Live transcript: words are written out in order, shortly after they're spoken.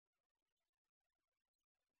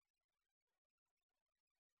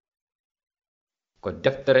ko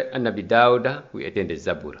deftere annabi Dawuda wi'etende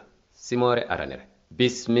Zabura simore aranere.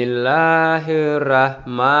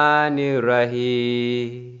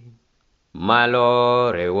 Bismillahirrahmanirrahim.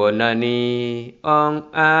 Malore wonani on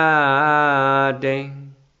aden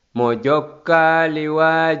mo jokkali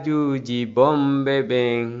wajuji bombe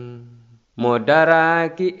ben mo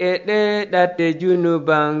daraki e ɗeɗate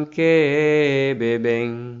junubankebe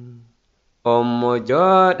ben on mo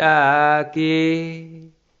joɗaki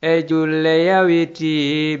e julle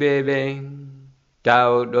yawitiɓe ben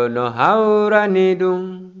tawɗo no hawrani ɗum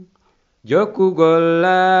jokkugol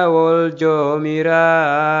laawol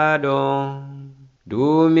jomiraɗo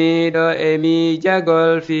duumiɗo e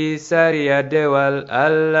miijagol fi sariya dewal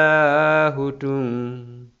Allahu tun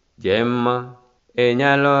jemma e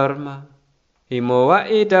nyalorma himo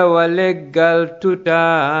wa'itawa leggal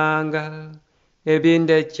tutangal e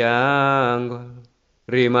binde cangol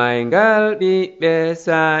rimaygal ɓiɓɓe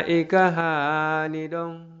sa'ika hani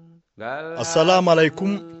ɗon. Assalamu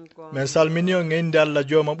alaikum. Min salmini on e inde Allah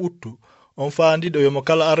jooma ɓuttu. On faandiɗo yomo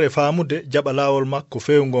kala ar e faamude jaɓa laawol makko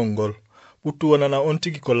fewngol ngol. ɓuttu wonana on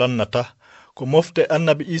tigi ko lannata. Ko mofte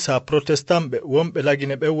annabi Isa protestant ɓe wonɓe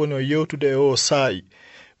lagine ɓe woni o yewtude e o saa'i.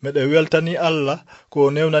 Meɗe weltani Allah ko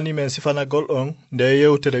o newnani men sifanagol on nde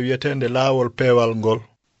yewtere wiyetende laawol peewal ngol.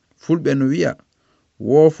 Fulɓe no wi'a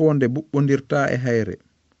Woofoonde ɓuɓɓondirta e hayre.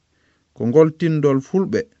 Ko ngol tindol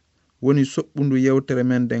fulɓe woni soɓɓundu yewtere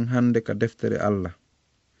men den hande ka deftere Allah.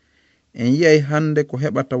 En yiyay hande ko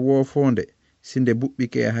heɓata woofoonde sinde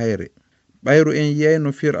buɓɓike e hayre. Ɓayru en yiyay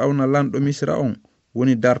no Fir'auna lanɗo Misra on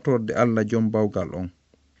woni dartorde Allah jom bawgal on.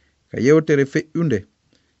 Ka yewtere feƴƴunde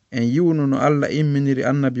en yiwnu no Allah imminiri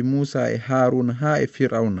annabi Musa e Haruna ha e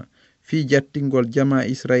Fir'auna fi jattingol jama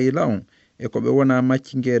Israila on e ko ɓe wona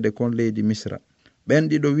maccingeede kon leydi Misra. Ɓen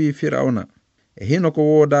ɗiɗo wi Fir'auna e hino ko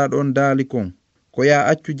woodaɗon daali kon ko ya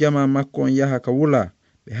accu jama makko on yaha ka wula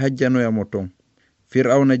ɓe hajjanoyamo ton.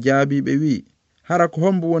 Fir'auna jaabiɓe wi hara ko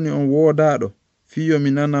hombo woni on woodaɗo fiyo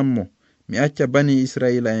mi nananmo mi acca bani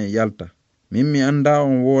Israila en yalta. Min mi anda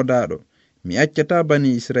on woodaɗo mi accata bani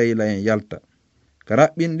Israila en yalta. Ka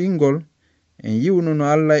raɓɓinɗingol en yiwnu no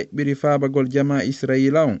Allah eɓɓiri faabagol jama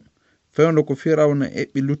Israila on fewndo ko Fir'auna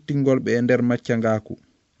eɓɓi luttingol ɓe e nder maccangaku.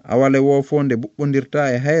 Awale woofonde ɓuɓɓondirta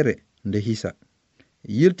e hayre nde hisa.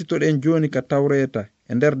 Yiltitoɗen joni ka tawreta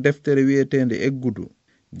e nder deftere wi'etende eggudu.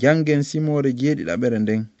 Jangen simore jeeɗiɗaɓere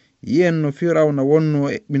nden. Yiyen no Fir'auna wonno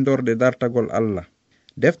eɓɓindorde dartagol Allah.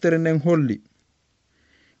 Deftere nden holli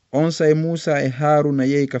on say Musa e Haruna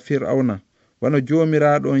yehi ka Fir'auna wano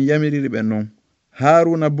joomiraɗo on yamiriri ɓe non.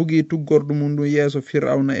 Haruna bugi tuggordu mum ndun yeeso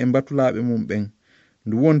Fir'auna e batulaɓe mum ɓen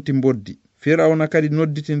ndu wonti boddi. Fir'auna kadi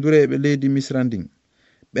nodditi ndureɓe leydi Misra ndin.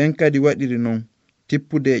 Ɓen kadi waɗiri non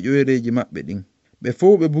tippude e ƴoyreji maɓɓe ɗin. Ɓe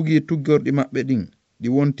fof ɓe bugi tuggorɗi maɓɓe ɗin ɗi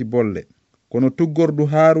wonti bolle. Kono tuggordu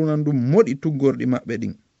Haruna ndum moɗi tuggorɗi maɓɓe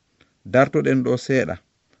ɗin. Dartoɗen ɗo seeɗa.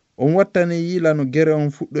 On wattani yiila no gere on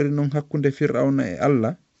fuɗɗori non hakkunde Fir'auna e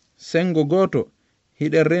Allah. Sengo goto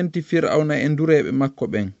hiɗen renti Fir'auna e ndureɓe makko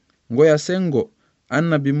ɓen. Ngoya sengo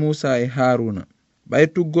annabi Musa e Haruna. Ɓay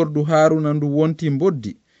tuggordu Haruna ndu wonti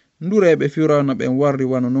boddi. Ndureɓe Fir'auna ɓen warri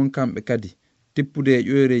wano non kamɓe kadi tippude e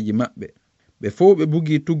ƴoyreji maɓɓe. Ɓe fof ɓe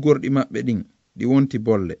bugi tuggorɗi maɓɓe ɗin ɗi wonti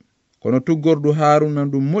bolle. Kono tuggordu Haruna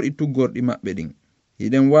ndu moɗi tuggorɗi maɓɓe ɗin.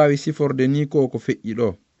 Hiɗen wawi siforde ni ko feƴƴi ɗo.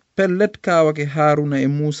 Pellet kawake Haruna e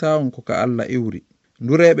Musa on ko ka Allah iwri.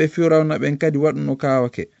 Ndureɓe Fir'auna ɓen kadi waɗuno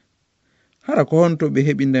kawake. Hara ko honto ɓe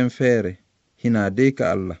heɓi nden feere hina dey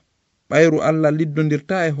ka Allah. Ɓayru Allah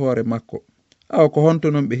liddondirta e hoore makko. Awa ko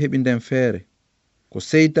honto non ɓe heɓi nden feere ko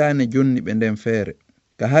seytane jonni ɓe nden feere.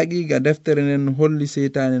 Ka haqiqa deftere nden no holli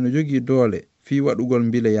seytane no jogi doole fi waɗugol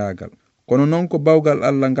mbile yaagal. Kono non ko bawgal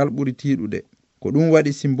Allah ngal ɓuri tiiɗude. Ko ɗum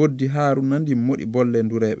waɗi si boddi Haruna ndi moɗi bolle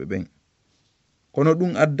ndureɓe ɓen. Kono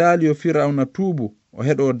ɗum addali yo Fir'auna tuubu o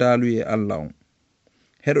heɗo daaluyi e Allah on.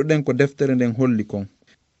 Heɗoɗen ko deftere nden holli kon.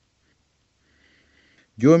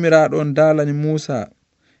 Joomiraɗo on daalani Musa.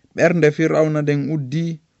 Ɓernde Fir'auna nden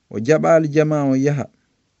uddi o jaɓali jama o yaha.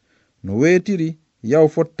 No weetiri yaw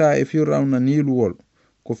fotta e Fir'auna niiluwol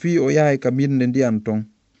ko fi o yahay ka mirnde ndiyan ton.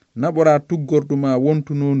 Naɓora tuggordu ma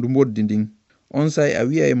wontuno ndu boddi ndin. On say a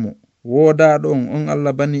wi'ay mo woodaɗo on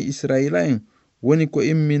Allah bani Israila en woni ko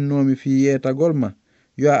imminnomi fi yeetagol ma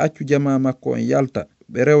yo a accu jama makko on yalta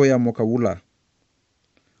ɓe rewoyamo ka wula.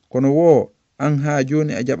 Kono wo an ha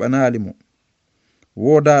joni a jaɓanali mo.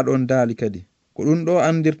 Woodaɗo on daali kadi. Ko ɗum ɗo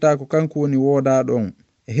andirta ko kanko woni woodaɗo on.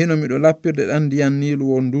 E hino miɗo lappirde ɗan ndiyan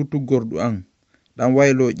niiluwol ndu tuggordu an ɗan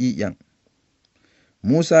waylo ƴiƴan.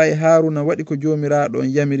 Musa e Haruna waɗi ko joomiraɗo on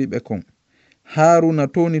yamiri ɓe kon. Haruna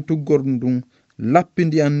toni tuggordu ndun lappi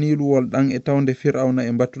ndiyan niiluwol ɗan e tawde Fir'auna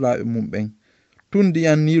e batulaɓe mum ɓen. tun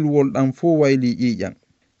ndiyan niluwol ɗan fuu wayli ƴiiƴam.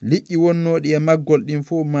 Liƴƴi wonnoɗi e maggol ɗin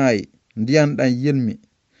fuu maayi, ndiyan ɗan yilmi.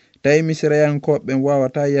 Tawi misrayankoɓe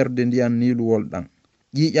wawata yarde ndiyan niluwol ɗan.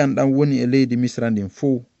 ƴiiƴam ɗan woni e leydi misra ndin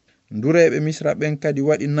fuu. Ndureɓe misra ɓen kadi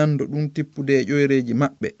waɗi nando ɗum tippude e ƴoyreji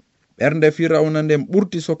maɓɓe. Ɓernde firawna nden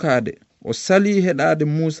ɓurti sokade. O sali heɗade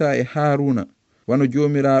Musa e Haruna wano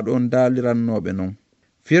jomiraɗo on dalirannoɓe non.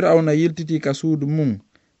 Firawna yiltiti ka suudu mum,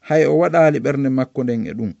 hay o waɗali ɓernde makko nden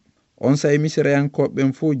e ɗum. On sayi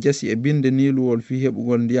misrayankoɓen fuu jasi e binde niluwol fi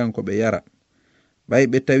heɓugol ndiyan ko ɓe yara. ɓay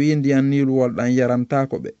ɓe tawi ndiyan niluwol ɗan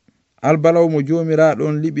yarantako ɓe. Albalaw mo jomiraɗo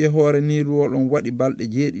on liɓi e hoore niluwol on waɗi balɗe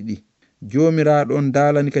 7. Jomiraɗo on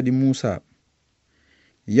dalani kadi Musa.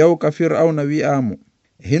 Yaw ka Firawna wi'amo,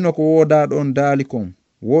 hino ko wodaɗo on daali kon,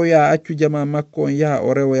 woya accu jama makko on yaha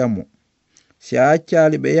o rewoyamo. Si a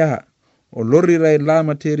accali ɓe yaha, o lorriray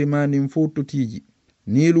laamateri ma nin fuu tutiji.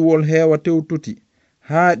 Niluwol heewa tewtuti,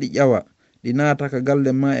 haa ɗi ƴawa, ɗi naata ka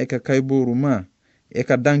galle ma e ka kayboru ma, e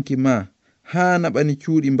ka danki ma, haa naɓani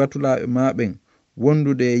cuuɗi batulaɓe maɓen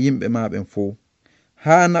wondude e yimɓe maɓen fuu.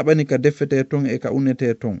 Haa naɓani ka defete ton e ka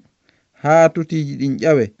unete ton. Haa tutiji ɗin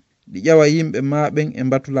ƴawe, ɗi ƴawa yimɓe maɓen e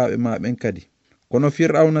batulaɓe maɓen kadi. Kono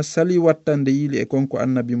Firawna sali wattande yili e konko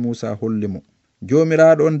annabi Musa hollimo.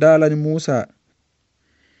 Jomiraɗo on daalani Musa,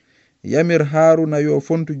 yamir Haruna yo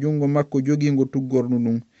fontu jungo makko jogingo tuggornu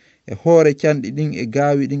ɗum e hoore canɗi ɗin e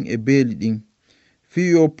gaawi ɗin e beeli ɗin, fi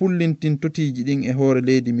yo pullintin totiji ɗin e hoore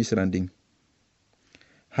leydi Misra ndin.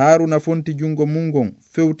 Haruna fonti jungo mungon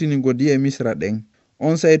fewtini ngodi e Misra ɗen.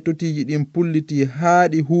 On saye totiji ɗin pulliti haa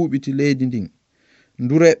ɗi huuɓiti leydi ndin.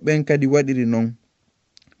 Ndureɓɓen kadi waɗiri non.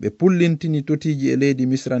 Ɓe pullintini totiji e leydi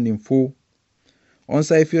Misra ndin fuu. On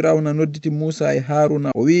saye Firawna nodditi Musa e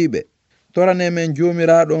Haruna o wiɓe, torane men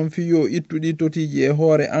jomiraɗo on fiyo ittuɗi totiji e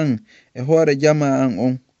hoore an e hoore jama an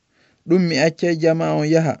on. Ɗum mi accay jama on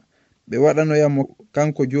yaha, ɓe waɗanoyamo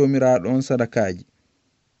kanko jomiraɗo on sadakaji.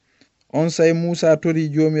 On saye Musa tori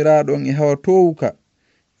jomiraɗo on e hawa towuka,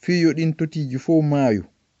 fiyo ɗin totiji fuu maayu.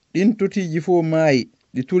 Ɗin totiji fuu maayi,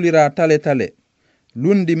 ɗi tulira tale tale.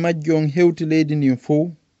 Lundi majjo on hewti leydi ndin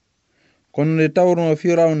fuu. Kono nde tawno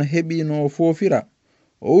Firawna heɓino o foofira,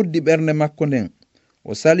 o uddi ɓernde makko nden,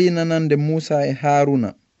 o salinanande Musa e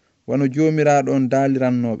Haruna wano jomiraɗo on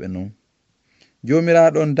daalirannoɓe non.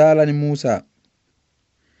 Jomiraɗo on daalani Musa,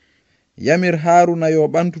 yamir Haruna yo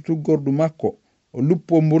ɓantu tuggordu makko, o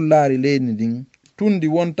luppo mbullaari leydi ndin, tundi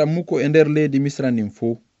wonta muko e nder leydi Misra ndin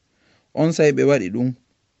fuu. On sayi ɓe waɗi ɗum.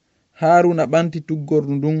 Haruna ɓanti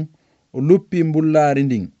tuggordu ndun, o luppi mbullaari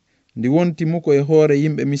ndin, ndi wonti muko e hoore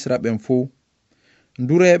yimɓe Misra ɓen fuu.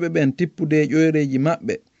 Ndureɓe ɓen tippude ƴoyreji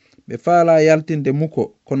maɓɓe, ɓe faala yaltinde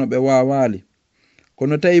muko kono ɓe wawali.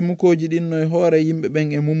 Kono tawi mukoji ɗin no e hoore yimɓe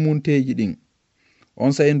ɓen e mummunteji ɗin.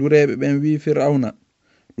 On sayi ndureɓe ɓen wi Firawna,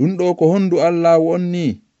 ɗum ɗo ko hondu Allah on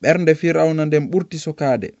ni? Ɓernde Firawna nden ɓurti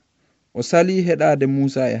sokade. O sali heɗade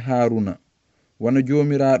Musa e Haruna wano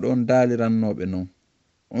jomiraɗo on daalirannoɓe non.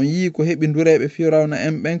 On yii ko heɓi ndureɓe Firawna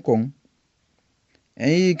en ɓen kon. En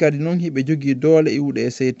yii kadi non hiɓe jogii doole iwuɗe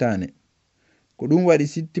e seytane. Ko ɗum waɗi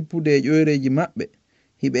si tippude e ƴoyreji maɓɓe,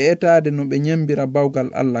 hiɓe etade no ɓe ñembira bawgal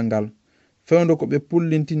Allah ngal, fewndo ko ɓe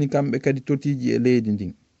pullintini kamɓe kadi totiji e leydi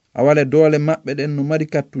ndin. Awale doole maɓɓe ɗen no mari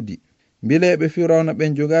kattudi. Mbileɓe Firawna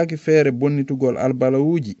ɓen jogaki feere bonnitugol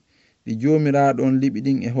albalawuji ɗi jomiraɗo on liɓi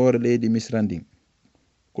ɗin e hoore leydi Misra ndin.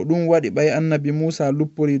 Ko ɗum waɗi ɓay annabi Musa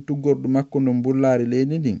luppori tuggordu makko ndo mbullaari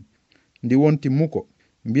leydi ndin, ndi wonti muko.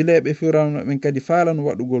 Mbileɓe Firawna ɓen kadi faalano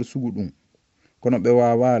waɗugol sugu ɗum, kono ɓe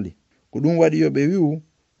wawali. Ko ɗum waɗi yo ɓe wi'u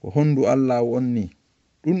ko hondu Allah on ni.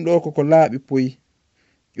 Ɗum ɗo koko laaɓi poyi.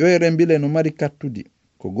 Ƴoyre mbile no mari kattudi.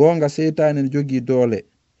 Ko goonga seytane jogii doole,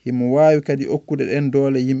 himo waawi kadi okkude ɗen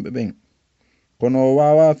doole yimɓe ɓen. Kono o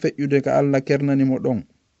wawa feƴƴude ka Allah kernanimo ɗon.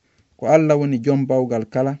 Ko Allah woni jom bawgal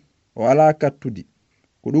kala, o ala kattudi.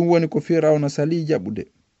 Ko ɗum woni ko Firawna sali jaɓude.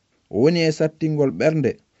 O woni e sattingol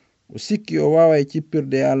ɓernde, o sikki o wawa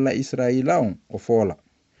cippirde e Allah Israila on o foola.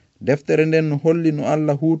 Deftere nden no holli no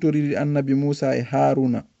Allah hutoriri annabi Musa e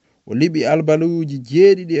Haruna. O liɓi albalawuji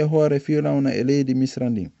 7 e hoore Firawna e leydi Misra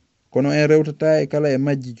ndin. Kono en rewtata e kala e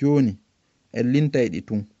majji joni, en lintay ɗi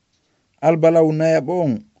tun. Albalaw nayaɓo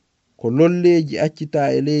on ko lolleji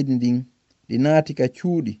accita e leydi ndin, ɗi naati ka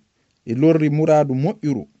cuuɗi, ɗi lorri muradu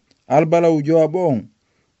moƴƴuru. Albalaw jowaɓo on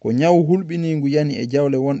ko nyawu hulɓinigu yani e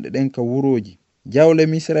jawle wonɗe ɗen ka wuroji. Jawle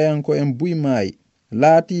Misrayanko en buy maayi,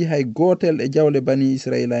 laati hay gotel e jawle bani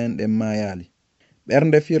Israila en ɗen maayali.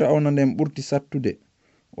 Ɓernde Firawna nden ɓurti sattude,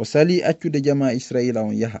 o sali accude jama Israila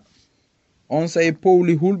on yaha. On sayi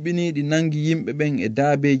powli hulɓiniɗi nangi yimɓe ɓen e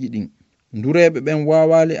daabeji ɗin. Ndureɓe ɓen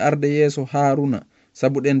wawali arde yeeso Haruna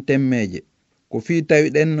sabu ɗen temmeje. ko fi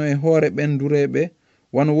tawiɗenno e hoore ɓendureɓe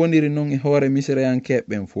wano woniri non e hoore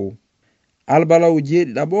misrayankeɓen fo. Albalaw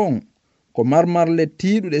jeeɗiɗaɓo on ko marmarle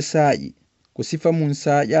tiiɗuɗe saaƴi ko sifa mum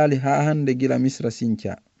saaƴali ha hande gila misra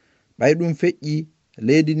sinca. ɓay ɗum feƴƴi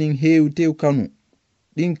leydi ndin heewi tew kanu.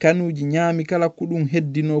 ɗin kanuji ñaami kala ko ɗum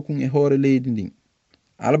heddinokun e hoore leydi ndin.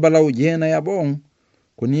 Albalaw jeenayaɓo on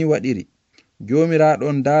ko ni waɗiri.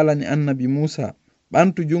 Jomiraɗon daalani annabi Musa,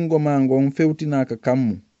 ɓantu jungo ma ngon fewtinaka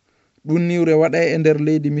kammu. ɗum niwre waɗay e nder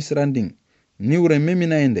leydi misra ndin, niwre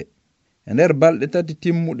meminayde. E nder balɗe 3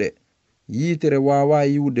 timmuɗe yiitere wawa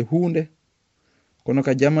yiwde hunde. Kono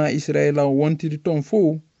ka jama Israila wontiri ton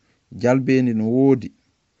fuu jalbendi no woodi.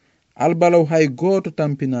 Albalaw hay gooto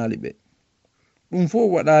tampinali ɓe. ɗum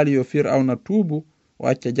fof waɗali yo Fir'auna tuubu o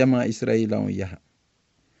acca jama Israila on yaha.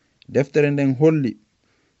 Deftere nden holli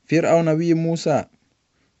Fir'auna wi Musa,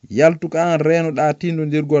 yaltuka an renoɗa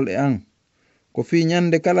tindodirgol e an, ko fi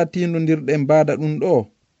nyande kala tindodirɗen baada ɗum ɗo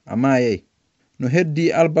a mayay. No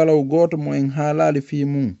heddi albalaw gooto mo en haalali fi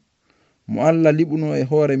mum, mo Allah liɓuno e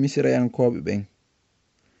hoore misrayankoɓe ɓen.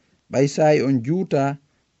 ɓay sayi on juuta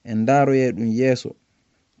en daaroye ɗum yeeso,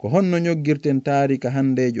 ko honno ñoggirten taarika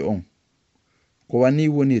handejo on. Ko wani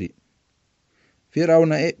woniri.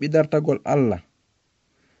 Fir'auna eɓɓi dartagol Allah.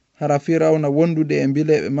 Hara Fir'auna wondude e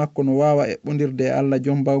bileɓe makko no wawa eɓɓodirde e Allah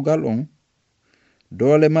jombawgal on.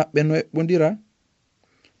 Doole maɓɓe no eɓɓodira.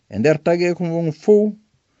 E nder tage ko won fow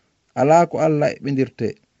ala ko Allah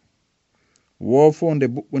eɓɓodirte. Woofoonde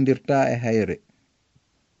buɓɓodirta e hayre.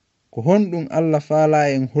 Ko honɗum Allah faala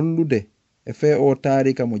en hollude e fe o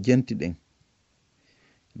taarika mo jentiɗen.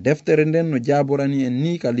 Deftere nden no jaborani en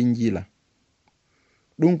ni ka Linjila.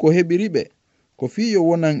 ɗum ko heɓiriɓe ko fiyo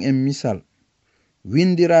wonan en misal.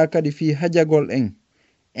 Windira kadi fi hajagol en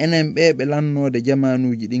enen ɓeɓe lannode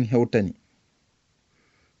jamanuji ɗin hewtani.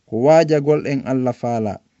 Ko waajagol en Allah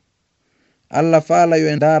faala. Allah faala yo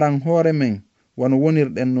en daran hoore men wano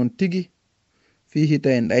wonirɗen non tigi fi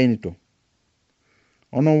hita en ɗaynito.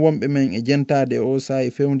 Onon wonɓe men e jentade o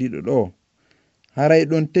sa'i fewndiɗo ɗo, haray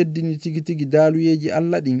ɗon teddini tigi tigi daaluyeji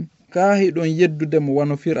Allah ɗin, kaahi ɗon yeddude mo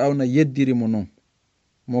wano Fir'auna yeddiri mo non.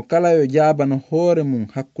 Mo kala yo jaabana hoore mum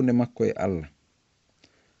hakkunde makko e Allah.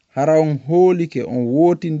 Hara on hoolike on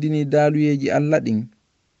wootindini daaluyeji Allah ɗin,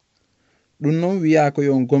 ɗum non wi'a ko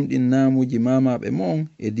yon gomɗin naamuji mamaɓe mon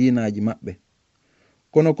e diinaji maɓɓe.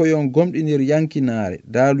 Kono ko yon gomɗinir yankinaare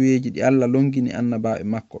daaluyeji ɗi Allah longini annabaɓe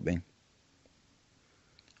makko ɓen.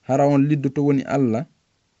 Hara on liddoto woni Allah,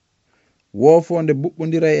 woofonde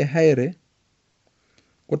buɓɓodira e hayre,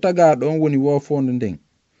 ko taga ɗon woni woofonde nden.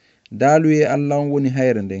 Daaluye Allah on woni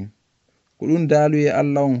hayre nden. Ko ɗum daaluye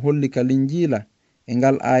Allah on holli ka Linjila e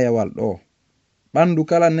ngal ayawal ɗo. Ɓandu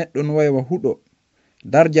kala neɗɗo no wawa huɗo,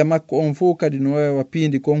 darja makko on fuu kadi no wawa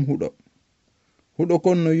piindi kon huɗo. Huɗo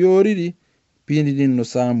kon no yooriɗi, piindi ɗin no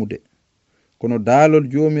saamude. Kono daalol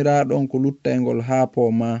joomiraɗo on ko luttaygol haa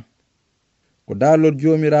pooma. Ko daalol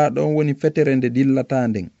joomiraɗo on woni fetere nde dillata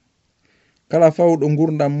nden. Kala fawɗo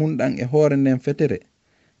gurdam mum ɗan e hoore nden fetere,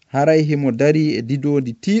 haray himo dari e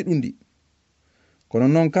didodi tiiɗundi. Kono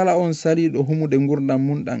noon kala on saliɗo humude gurdam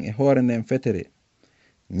mum ɗan e hoore nden fetere,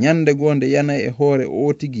 nyande gonde yanay e hoore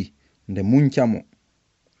o tigi nde muncamo.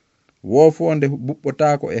 Woofonde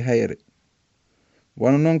buɓɓotako e hayre.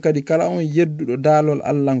 Wano noon kadi kala on yedduɗo daalol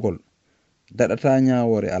Allah ngol, daɗata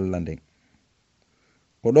ñawore Allah nden.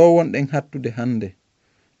 Ko ɗo wonɗen hattude hande.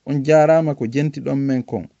 On jarama ko jentiɗon men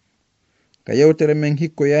kon. Ka yewtere men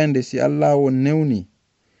hikko yande si Allah won newni,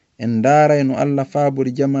 en daaray no Allah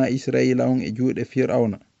faabori jama Israila on e juuɗe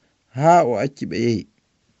Fir'auna, haa o acci ɓe yehi.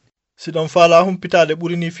 Siɗon faala humpitade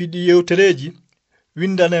ɓurini fiɗi yewtereji,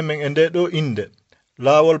 windane men e nde ɗo inde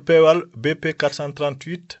laawol peewal BP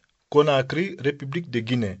 438 Conakry, République de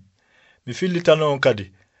Guinée. Mi fillitano on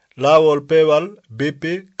kadi laawol peewal BP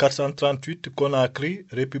 438 Conakry,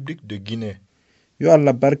 République de Guinée. Yo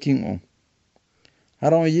Allah barkin on.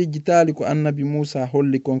 Hara on yejjitali ko annabi Musa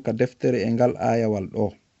holli kon ka deftere e ngal ayawal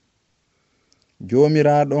ɗo.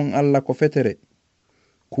 Jomiraɗon Allah ko fetere,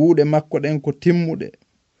 kuuɗe makko ɗen ko timmuɗe,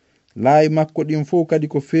 laayi makko ɗin fof kadi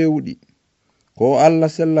ko fewuɗi. Ko Allah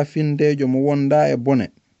sella findejo mo wonda e bone,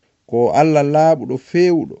 ko Allah laaɓuɗo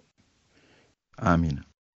fewuɗo. Amina.